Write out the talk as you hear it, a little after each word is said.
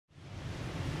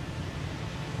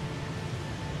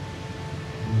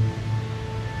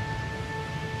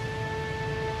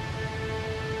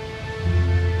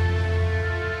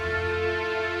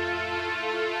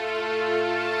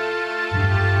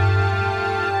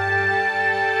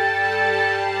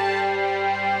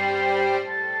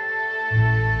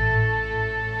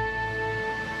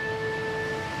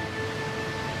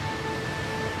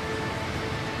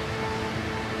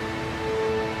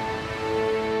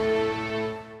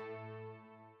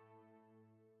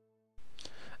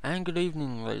And good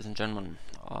evening, ladies and gentlemen.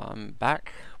 I'm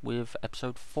back with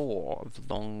episode 4 of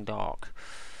Long Dark.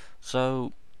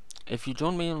 So, if you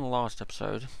joined me in the last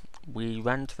episode, we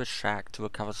ran to the shack to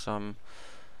recover some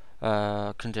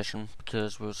condition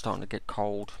because we were starting to get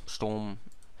cold. Storm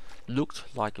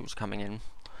looked like it was coming in.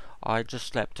 I just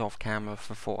slept off camera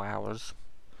for 4 hours,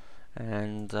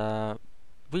 and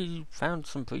we found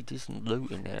some pretty decent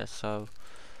loot in here, so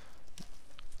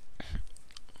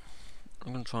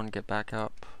I'm going to try and get back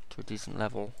up to a decent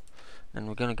level. Then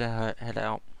we're going to head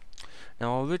out.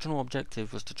 Now, our original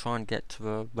objective was to try and get to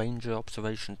the Ranger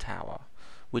Observation Tower,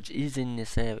 which is in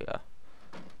this area.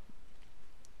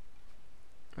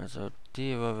 There's a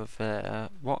deer over there.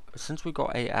 Since we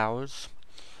got 8 hours,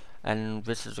 and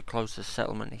this is the closest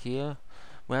settlement here,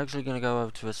 we're actually going to go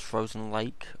over to this frozen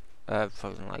lake.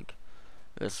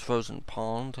 This frozen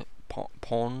pond, or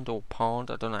pond,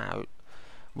 I don't know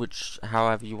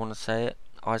however you want to say it.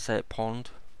 I say it pond.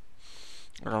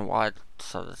 I don't know why I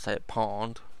decided to say it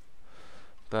pond.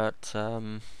 But,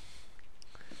 we're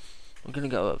going to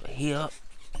go over here,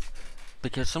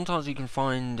 because sometimes you can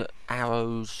find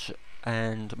arrows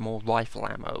and more rifle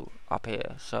ammo up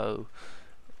here, so,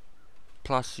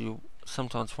 plus you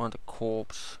sometimes find a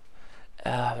corpse.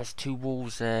 There's 2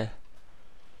 wolves there.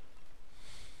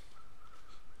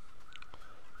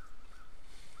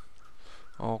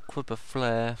 I'll equip a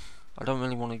flare. I don't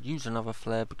really want to use another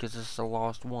flare because this is the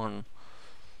last one.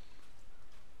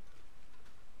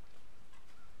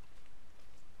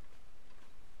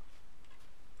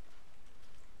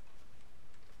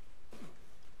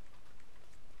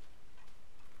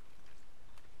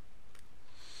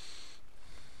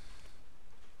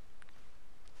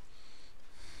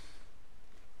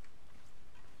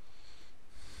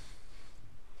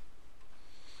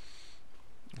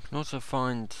 You can also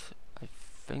find, I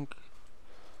think...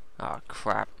 Ah,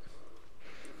 crap.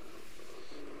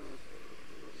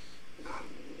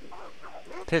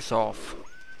 Piss off.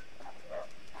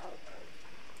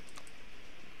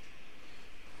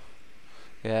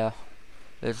 Yeah,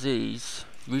 there's these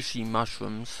Rishi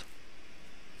mushrooms.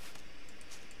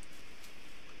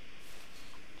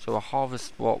 So we'll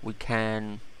harvest what we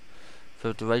can for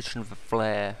the duration of the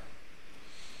flare.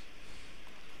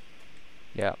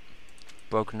 Yeah.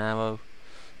 Broken arrow.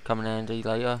 Come in handy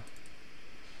later.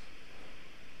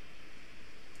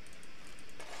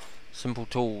 Simple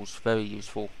tools, very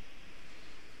useful.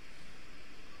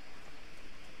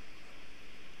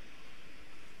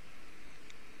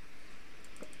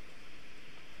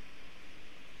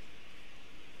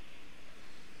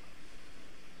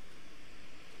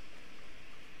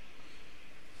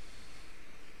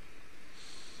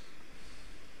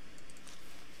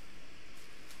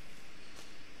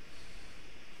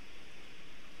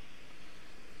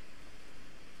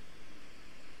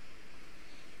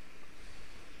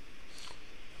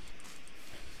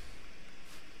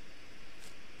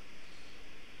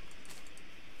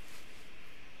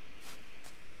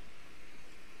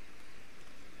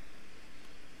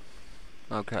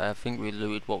 Okay, I think we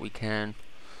looted what we can.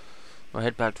 We'll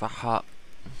head back to the hut.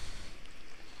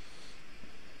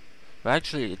 But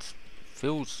actually, it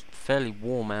feels fairly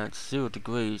warm out. It's 0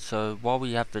 degrees, so while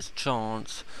we have this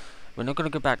chance, we're not going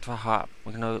to go back to the hut.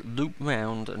 We're going to loop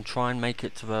round and try and make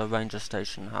it to the ranger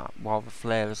station hut while the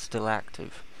flare is still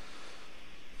active.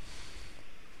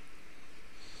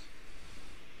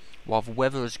 While the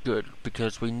weather is good,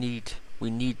 because we need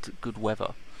good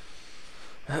weather.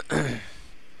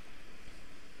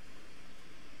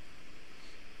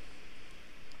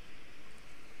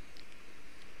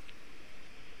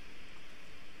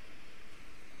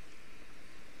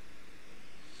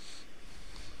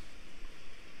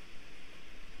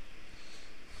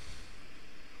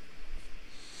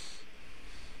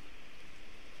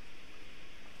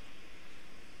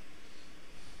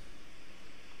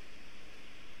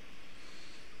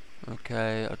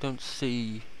 Okay, I don't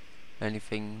see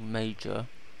anything major.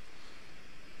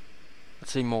 I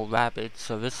see more rabbits,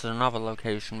 so this is another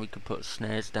location we could put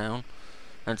snares down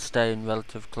and stay in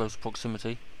relative close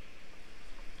proximity.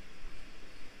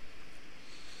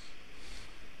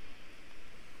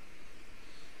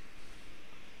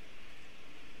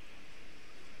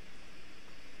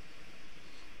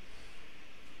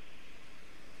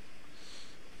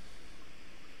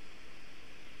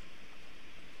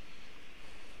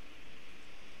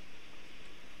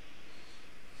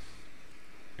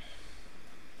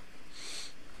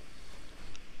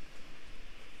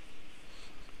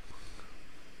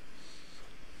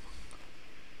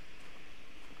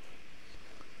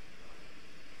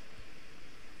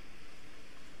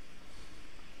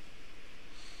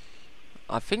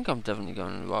 I think I'm definitely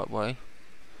going the right way.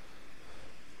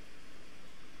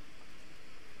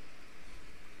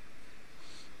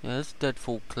 Yeah, it's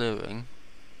deadfall clearing.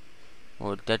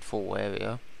 Or a deadfall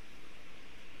area.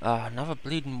 Ah, another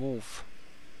bleeding wolf.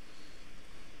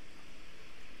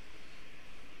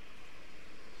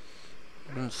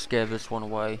 I'm gonna scare this one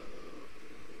away.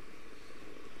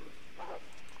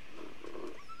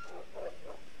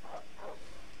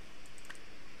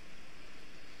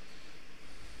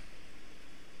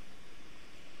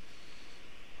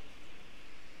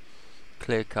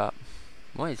 Clear cut.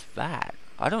 What is that?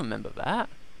 I don't remember that.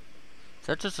 Is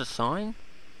that just a sign?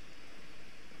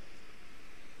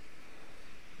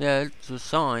 Yeah, it's a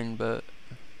sign, but...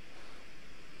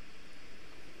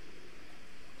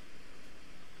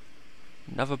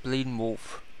 Another bleeding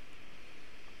wolf.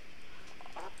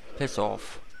 Piss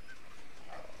off.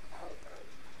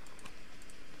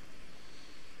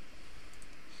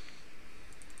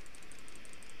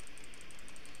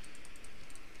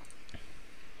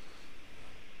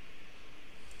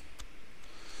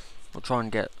 We'll try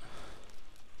and get...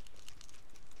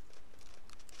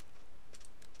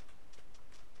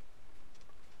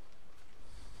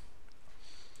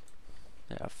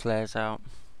 Yeah, flares out.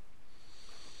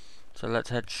 So let's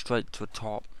head straight to the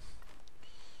top.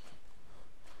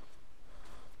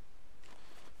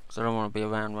 Because I don't want to be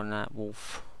around when that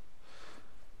wolf...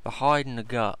 The hide and the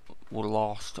gut will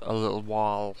last a little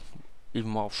while,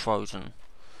 even while frozen.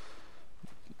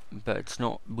 But it's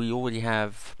not... We already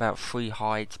have about 3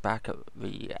 hides back at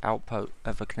the outpost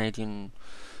of the Canadian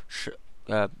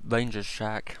Rangers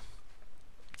shack.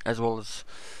 As well as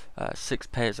 6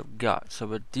 pairs of gut, so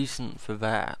we're decent for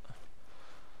that.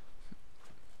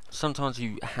 Sometimes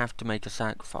you have to make a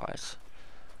sacrifice,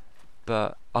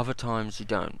 but other times you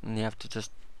don't, and you have to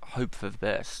just hope for the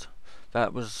best.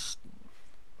 It was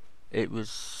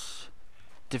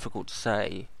difficult to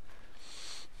say.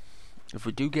 If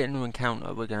we do get into an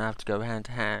encounter, we're gonna have to go hand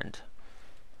to hand.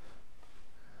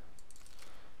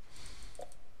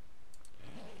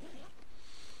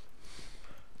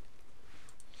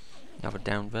 Another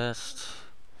down vest.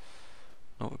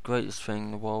 Not the greatest thing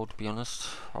in the world, to be honest.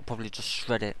 I'll probably just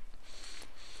shred it.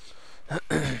 I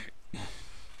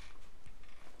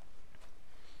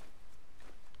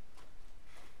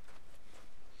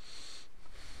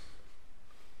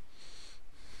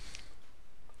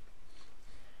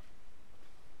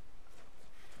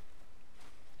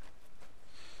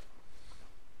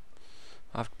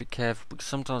have to be careful because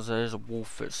sometimes there is a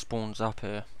wolf that spawns up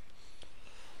here.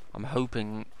 I'm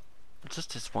hoping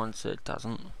just this once it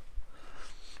doesn't.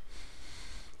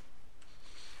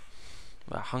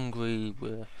 We're hungry,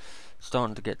 we're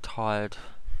starting to get tired.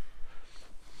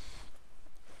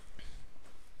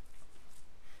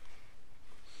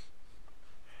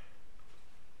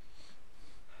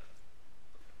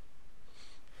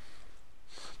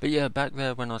 But yeah, back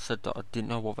there when I said that I didn't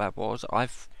know what that was,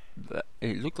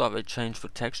 it looked like they changed the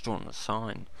texture on the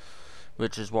sign,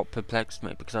 which is what perplexed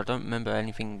me because I don't remember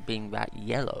anything being that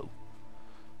yellow.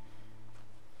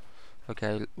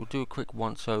 Okay, we'll do a quick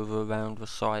once over around the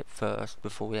site first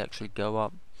before we actually go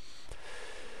up.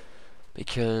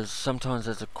 Because sometimes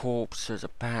there's a corpse, there's a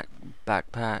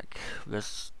backpack,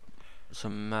 there's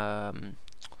some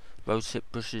rosehip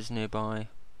bushes nearby.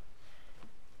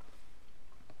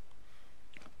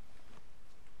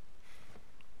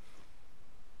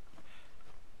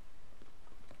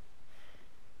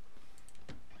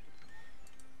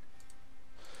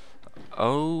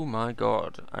 Oh my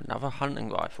god, another hunting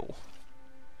rifle.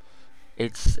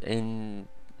 It's in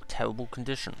terrible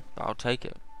condition, but I'll take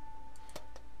it.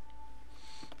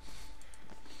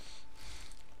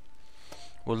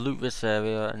 We'll loot this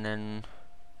area and then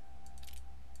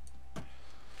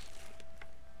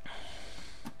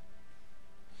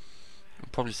I'll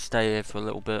probably stay here for a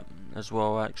little bit as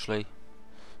well, actually,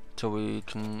 till we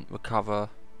can recover.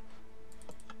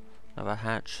 Another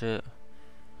hatchet,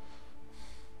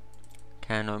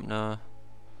 can opener,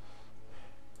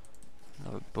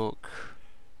 another book.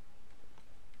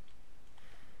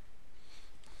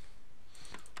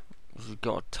 We've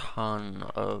got a ton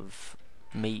of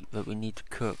meat that we need to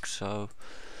cook, so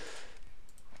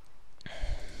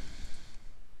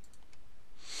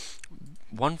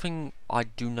one thing I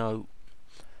do know,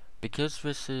 because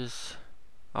this is...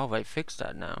 Oh, they fixed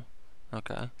that now.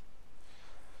 Okay.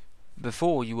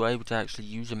 Before you were able to actually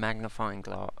use a magnifying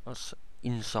glass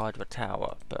inside the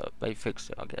tower, but they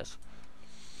fixed it, I guess.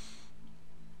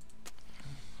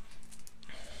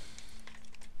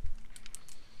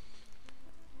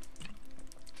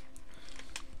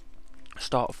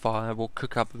 Start a fire, we'll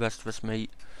cook up the rest of this meat,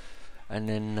 and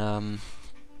then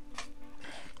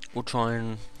we'll try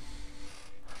and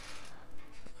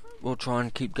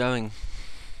keep going.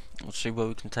 We'll see where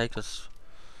we can take us.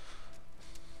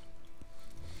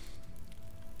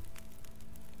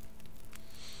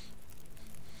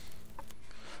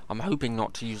 I'm hoping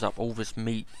not to use up all this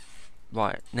meat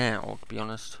right now, to be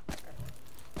honest.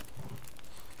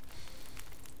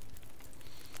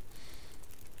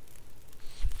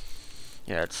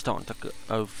 Yeah, it's starting to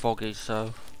go foggy,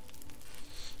 so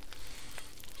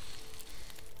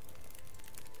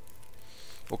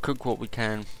we'll cook what we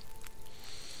can.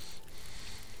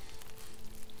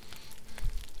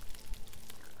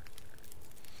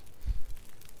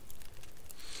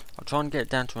 I'll try and get it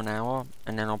down to an hour,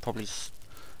 and then I'll probably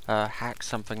hack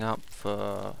something up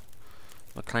for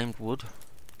reclaimed wood.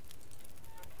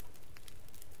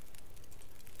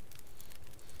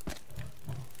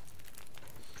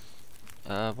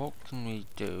 What can we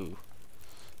do?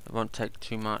 It won't take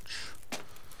too much.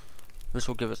 This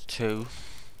will give us 2.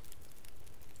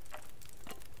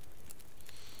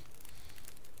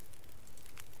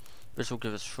 This will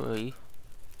give us 3.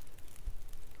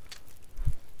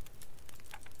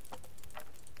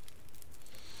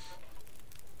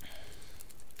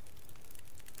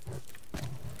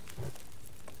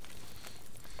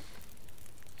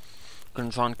 Gonna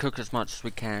try and cook as much as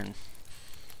we can.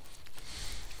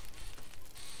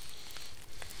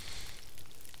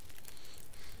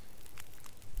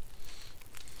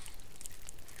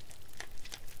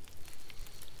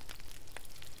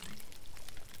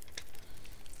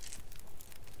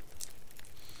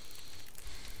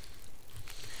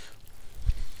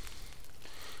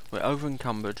 We're over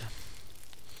encumbered,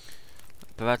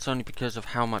 but that's only because of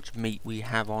how much meat we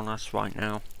have on us right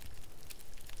now.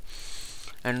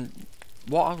 And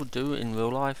what I would do in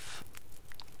real life,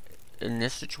 in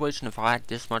this situation, if I had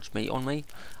this much meat on me,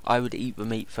 I would eat the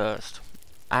meat first.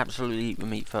 Absolutely eat the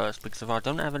meat first, because if I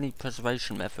don't have any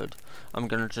preservation method, I'm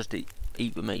gonna just eat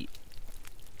the meat.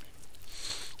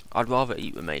 I'd rather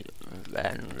eat the meat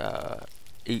than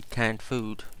eat canned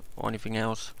food or anything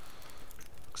else.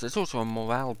 Because it's also a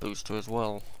morale booster as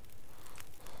well.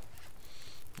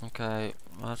 Okay,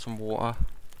 I'll have some water.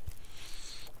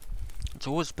 It's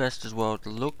always best as well to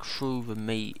look through the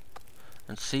meat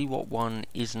and see what one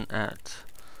isn't at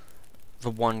the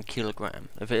 1 kilogram.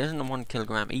 If it isn't the 1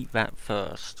 kilogram, eat that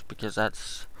first, because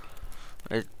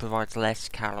it provides less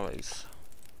calories.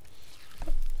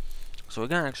 So we're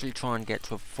going to actually try and get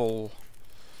to a full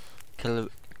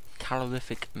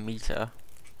calorific meter.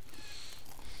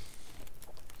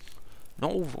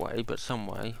 Not all the way, but some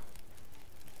way.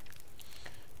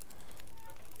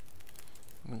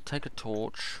 I'm going to take a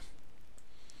torch,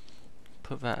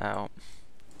 put that out.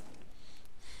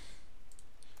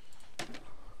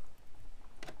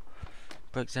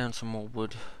 Break down some more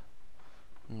wood,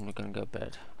 and we're going to go to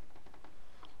bed.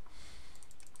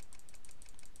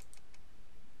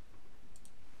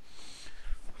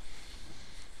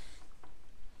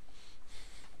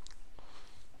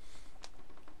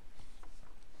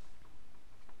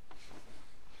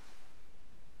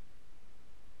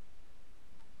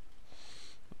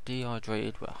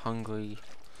 Dehydrated, we're hungry,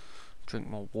 drink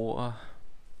more water.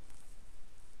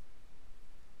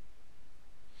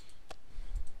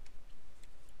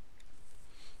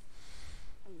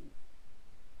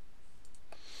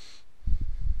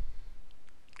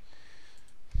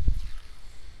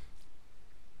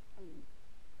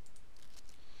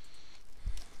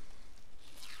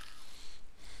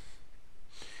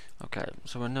 Okay,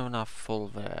 so we're near enough full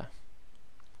there.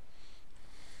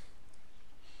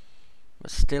 We're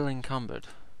still encumbered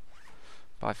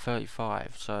by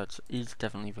 35, so it is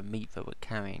definitely the meat that we're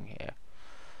carrying here.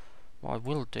 What I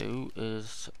will do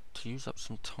is, to use up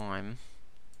some time,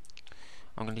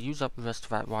 I'm going to use up the rest of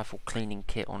that rifle cleaning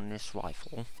kit on this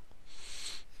rifle.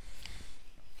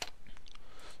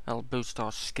 That'll boost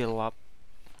our skill up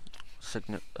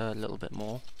a little bit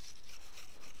more.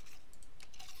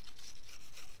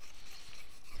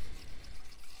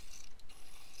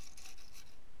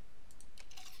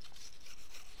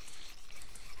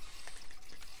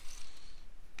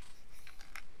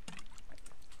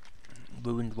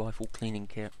 Ruined rifle cleaning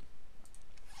kit,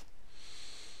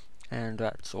 and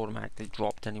that's automatically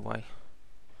dropped anyway.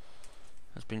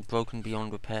 Has been broken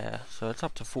beyond repair, so it's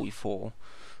up to 44.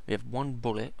 We have 1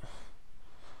 bullet.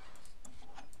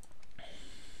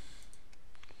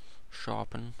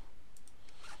 Sharpen.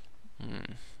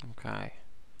 Okay.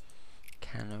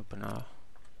 Can opener.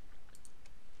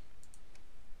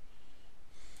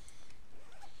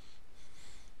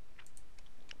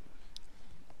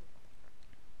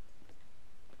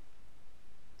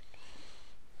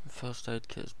 First aid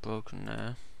kit is broken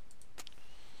there.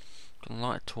 Gonna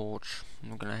light a torch and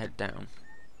we're gonna head down.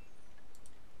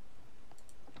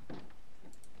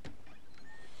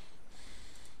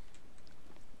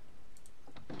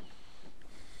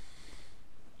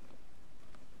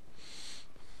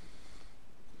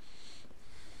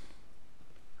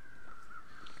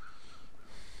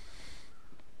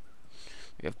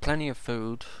 We have plenty of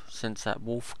food, since that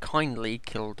wolf kindly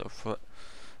killed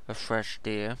a fresh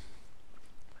deer.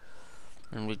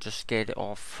 And we just scared it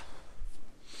off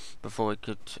before it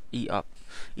could eat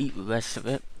the rest of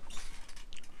it.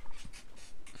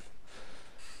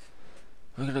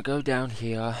 We're gonna go down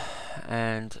here,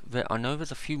 and I know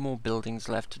there's a few more buildings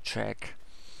left to check.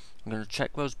 I'm gonna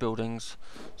check those buildings,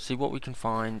 see what we can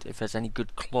find, if there's any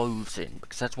good clothes in,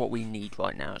 because that's what we need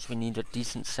right now, is we need a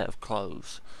decent set of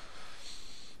clothes.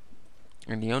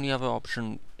 And the only other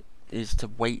option is to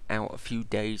wait out a few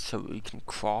days so we can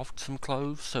craft some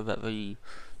clothes, so that the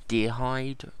deer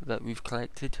hide that we've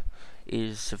collected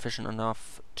is sufficient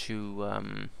enough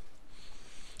to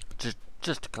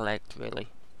just to collect, really.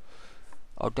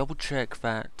 I'll double check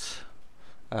that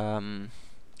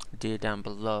deer down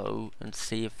below and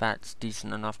see if that's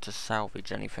decent enough to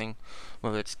salvage anything,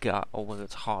 whether it's gut or whether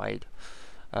it's hide.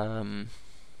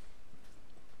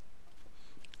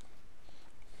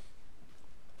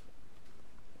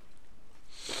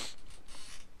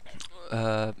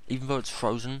 Even though it's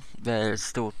frozen, there's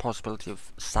still a possibility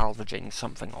of salvaging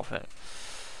something of it.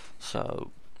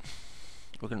 So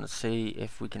we're going to see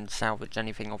if we can salvage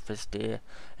anything off this deer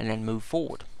and then move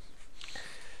forward.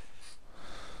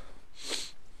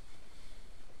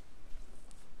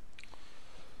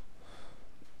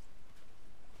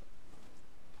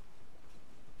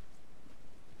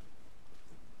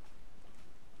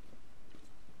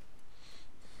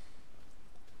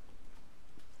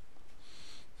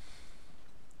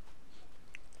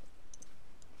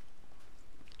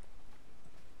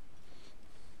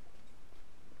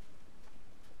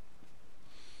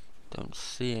 Don't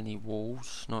see any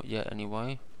wolves, not yet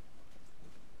anyway.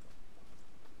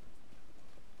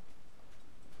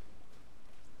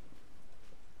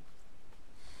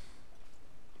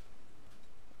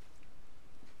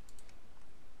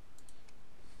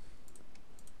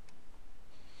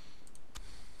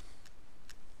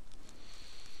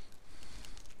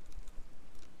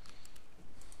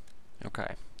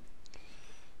 Okay.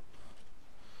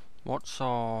 What's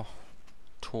our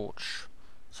torch?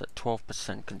 It's at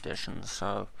 12% condition,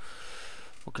 so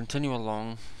we'll continue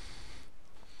along.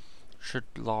 Should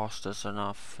last us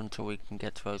enough until we can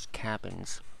get to those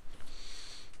cabins.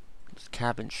 These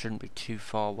cabins shouldn't be too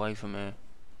far away from here.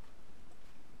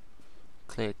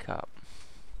 Clear cut.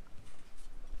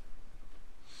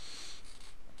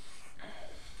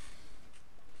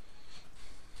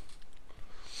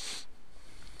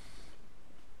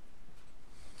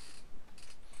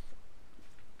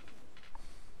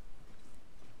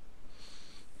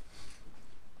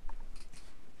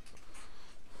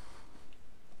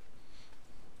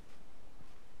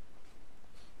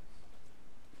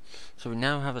 So we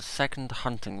now have a second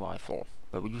hunting rifle,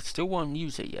 but we still won't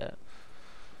use it yet.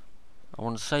 I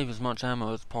want to save as much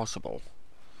ammo as possible.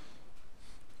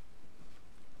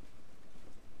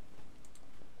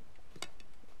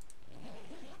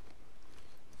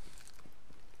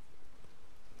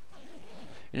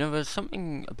 You know, there's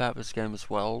something about this game as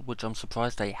well, which I'm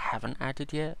surprised they haven't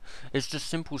added yet. It's just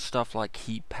simple stuff like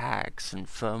heat packs and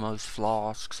thermos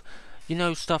flasks. You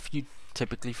know, stuff you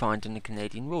typically find in the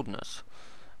Canadian wilderness.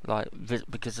 Like,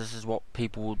 because this is what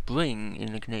people would bring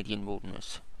in the Canadian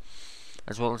wilderness.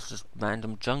 As well as just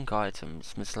random junk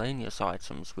items, miscellaneous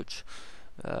items, which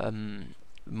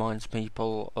reminds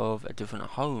people of a different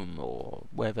home or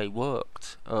where they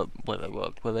worked, where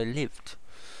they lived,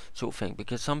 sort of thing.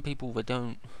 Because some people, they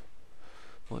don't.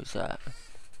 What is that?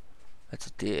 That's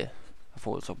a deer. I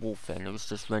thought it was a wolf then. It was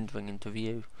just rendering into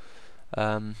view.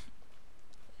 But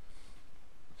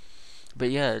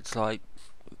yeah, it's like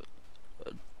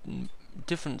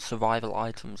different survival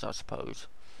items, I suppose.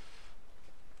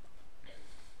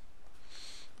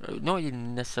 Not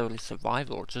even necessarily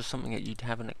survival, just something that you'd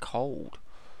have in a cold.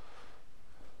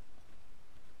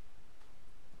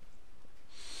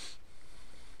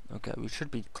 Okay, we should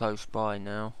be close by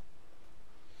now.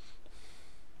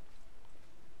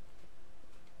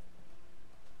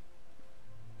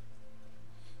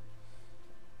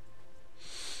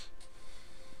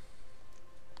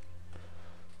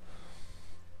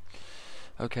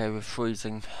 Okay, we're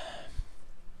freezing.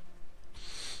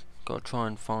 Gotta try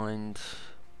and find...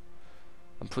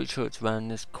 I'm pretty sure it's around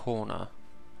this corner.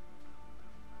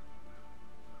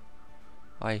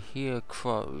 I hear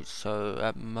crows, so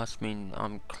that must mean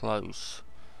I'm close.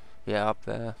 Yeah, up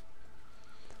there.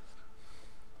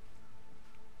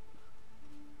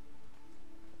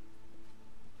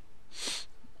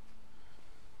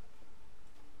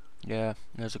 Yeah,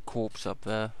 there's a corpse up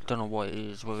there. Don't know what it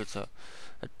is, whether it's a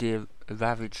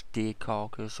ravaged deer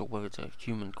carcass or whether it's a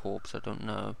human corpse, I don't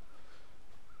know.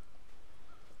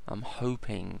 I'm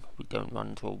hoping we don't run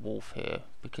into a wolf here,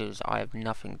 because I have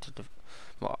nothing to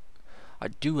well, I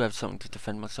do have something to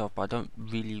defend myself, but I don't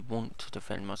really want to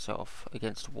defend myself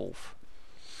against a wolf.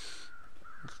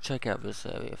 Let's check out this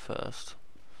area first.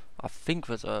 I think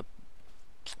there's a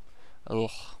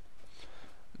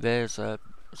there's a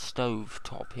stove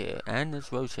top here, and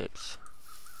there's rose hips.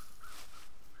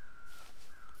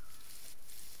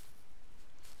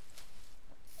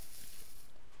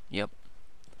 Yep.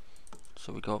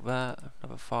 So we got that,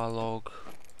 another fire log,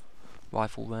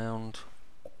 rifle round.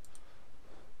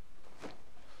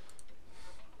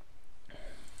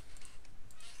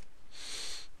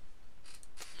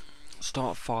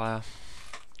 Start a fire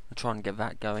and try and get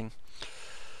that going.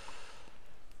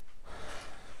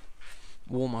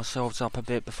 Warm ourselves up a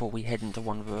bit before we head into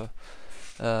one of the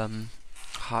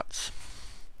huts.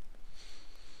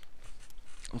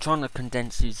 I'm trying to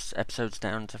condense these episodes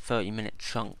down to 30-minute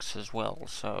chunks as well,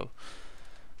 so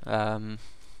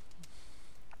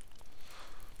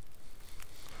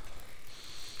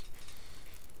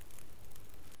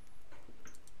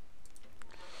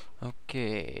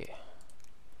okay.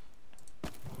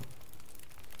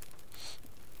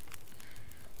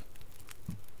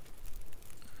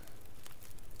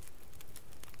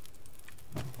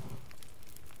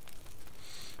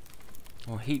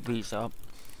 We'll heat these up.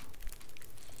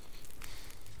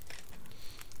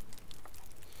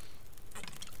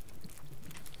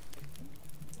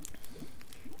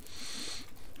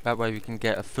 That way we can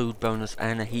get a food bonus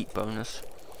and a heat bonus.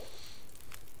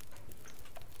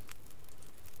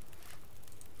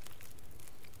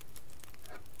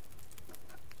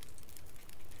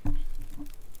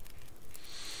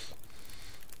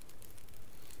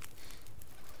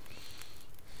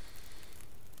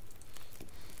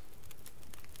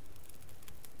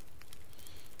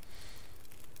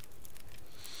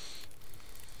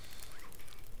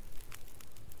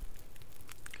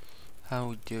 How are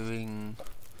we doing?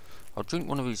 I'll drink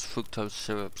one of these fructose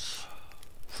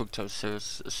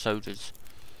sodas.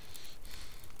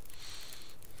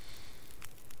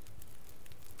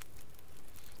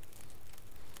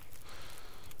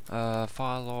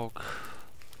 Fire log.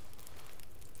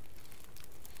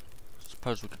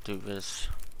 Suppose we could do this.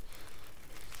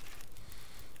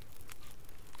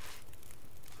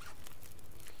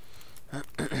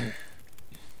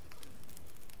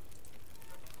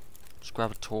 Just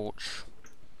grab a torch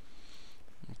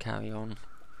and carry on.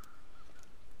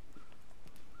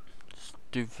 Just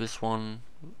do this one.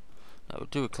 No, we'll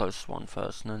do a closest one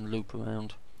first and then loop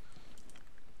around.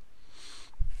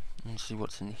 And see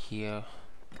what's in here.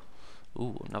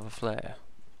 Ooh, another flare.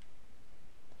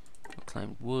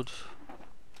 Reclaimed wood.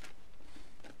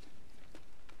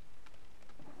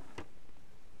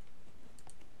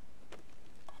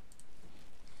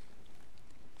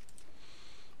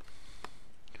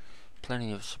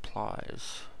 Plenty of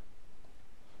supplies.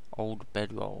 Old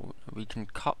bedroll. We can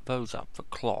cut those up for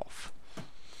cloth.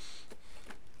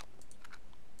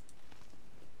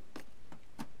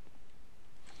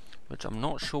 Which I'm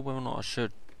not sure whether or not I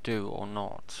should do or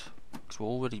not, because we're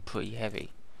already pretty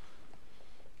heavy.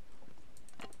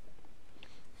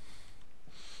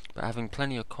 But having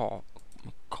plenty of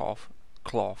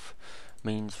cloth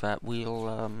means that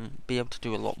we'll be able to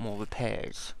do a lot more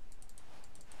repairs.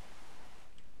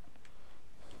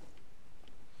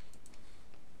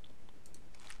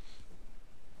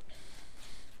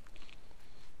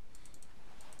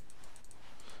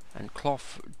 And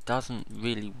cloth doesn't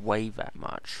really weigh that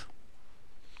much.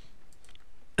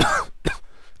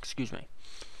 Excuse me.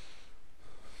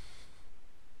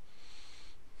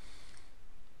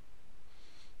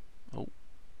 Oh.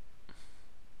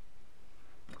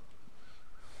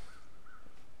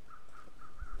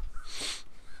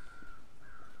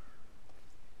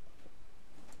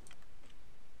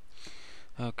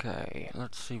 Okay,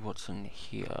 let's see what's in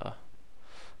here.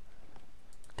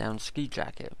 Down ski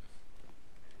jacket.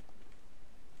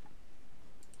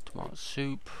 Tomato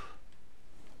soup.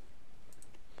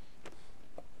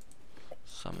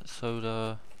 Summit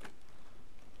soda.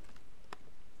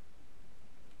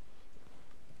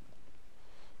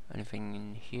 Anything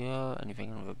in here?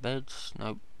 Anything under the beds?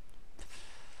 Nope.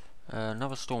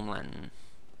 Another storm lantern.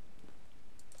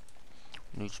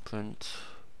 Newsprint.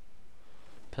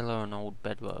 Pillow and old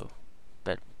bedroll.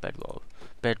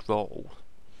 Bedroll.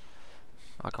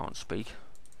 I can't speak.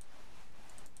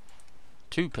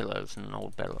 2 pillows and an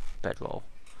old bedroll.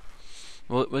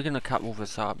 We're gonna cut all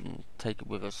this up and take it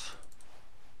with us.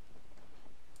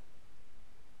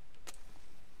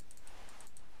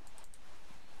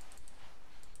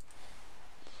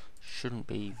 Shouldn't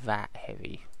be that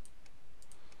heavy.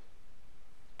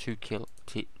 2 kilos.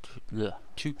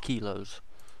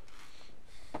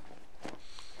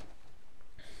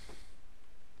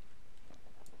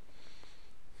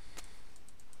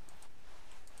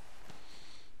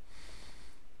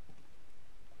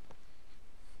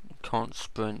 can't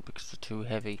sprint because they're too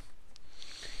heavy.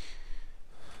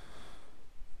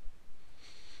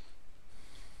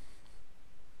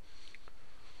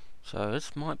 So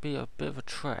this might be a bit of a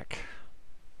trek.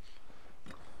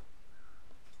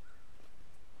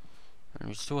 And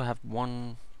we still have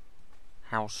one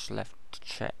house left to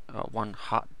check, one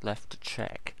hut left to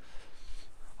check.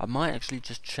 I might actually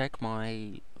just check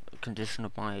my condition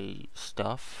of my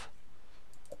stuff.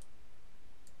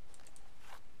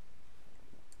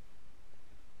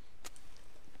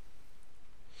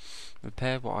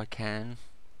 Repair what I can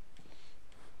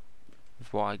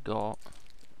with what I got.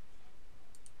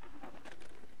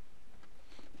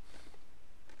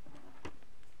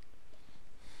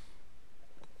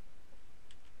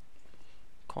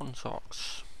 Cotton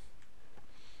socks.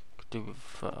 Could do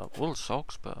with wool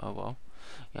socks, but oh well.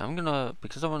 Yeah, I'm gonna,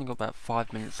 because I've only got about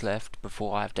 5 minutes left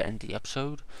before I have to end the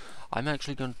episode, I'm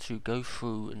actually going to go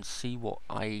through and see what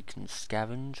I can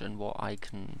scavenge and what I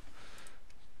can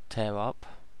tear up.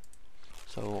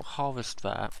 So we'll harvest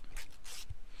that,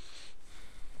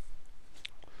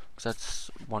 because that's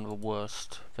one of the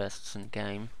worst vests in the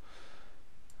game.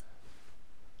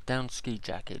 Down ski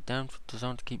jacket, down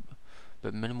designed to keep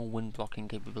but minimal wind blocking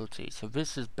capability. So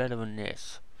this is better than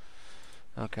this.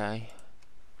 Okay.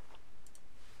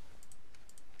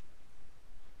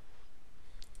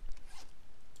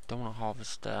 Don't want to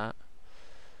harvest that.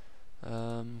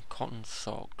 Cotton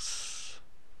socks,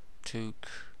 toque.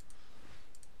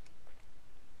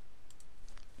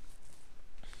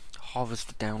 Harvest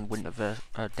the down winter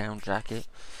down jacket.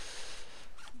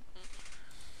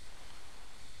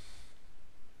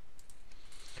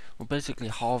 We'll basically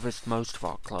harvest most of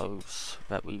our clothes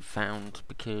that we've found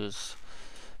because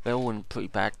they're all in pretty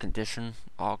bad condition.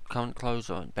 Our current clothes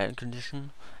are in better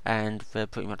condition, and they're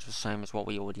pretty much the same as what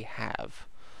we already have.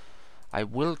 I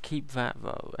will keep that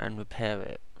though and repair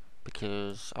it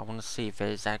because I want to see if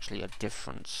there's actually a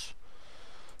difference.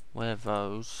 Where are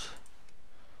those?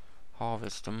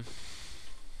 Harvest them.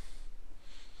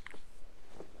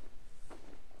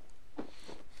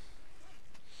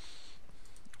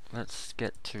 Let's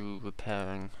get to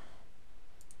repairing.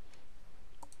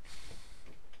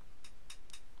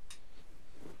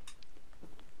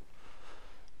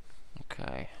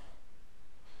 Okay.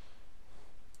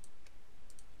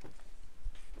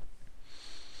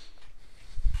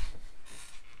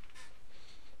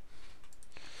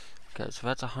 Okay, so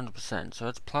that's 100%. So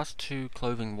that's +2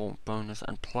 clothing warmth bonus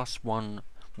and +1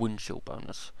 wind chill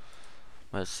bonus.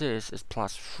 Whereas this is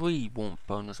 +3 warmth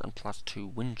bonus and +2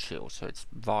 wind chill, so it's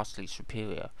vastly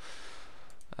superior.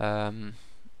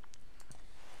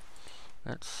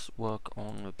 Let's work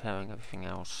on repairing everything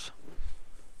else.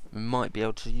 We might be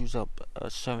able to use up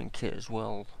a sewing kit as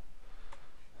well,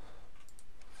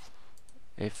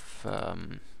 if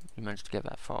we manage to get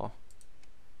that far.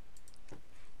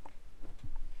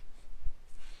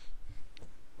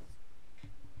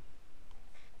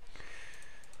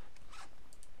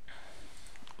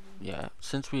 Yeah,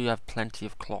 since we have plenty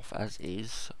of cloth as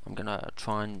is, I'm gonna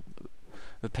try and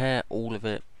repair all of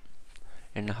it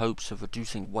in the hopes of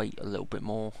reducing weight a little bit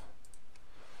more,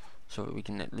 so that we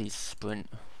can at least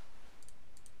sprint.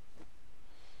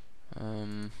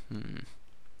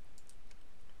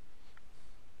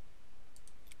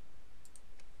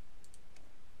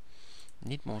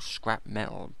 Need more scrap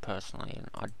metal personally, and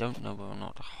I don't know whether or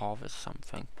not to harvest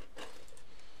something.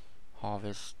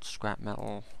 Harvest scrap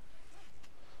metal.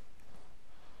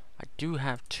 I do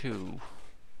have 2,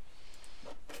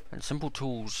 and simple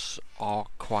tools are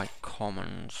quite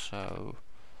common, so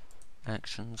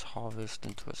actions, harvest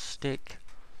into a stick.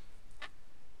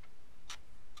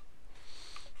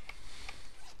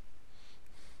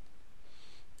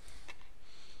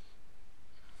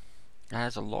 It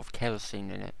has a lot of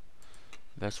kerosene in it.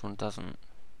 This one doesn't.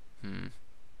 You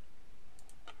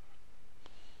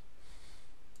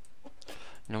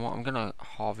know what, I'm gonna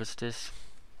harvest this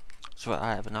so that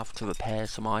I have enough to repair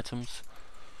some items.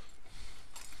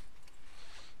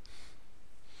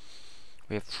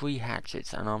 We have 3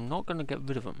 hatchets, and I'm not gonna get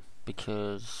rid of them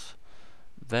because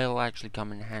they'll actually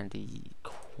come in handy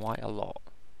quite a lot.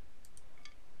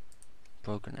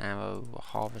 Broken arrow, we'll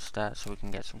harvest that so we can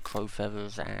get some crow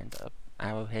feathers and a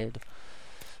arrowhead.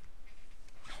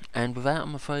 And with that,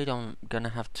 I'm afraid I'm gonna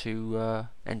have to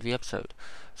end the episode.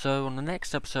 So on the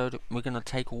next episode, we're gonna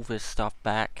take all this stuff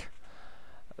back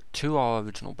to our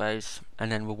original base,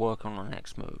 and then we'll work on our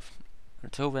next move.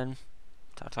 Until then,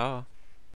 ta-ta.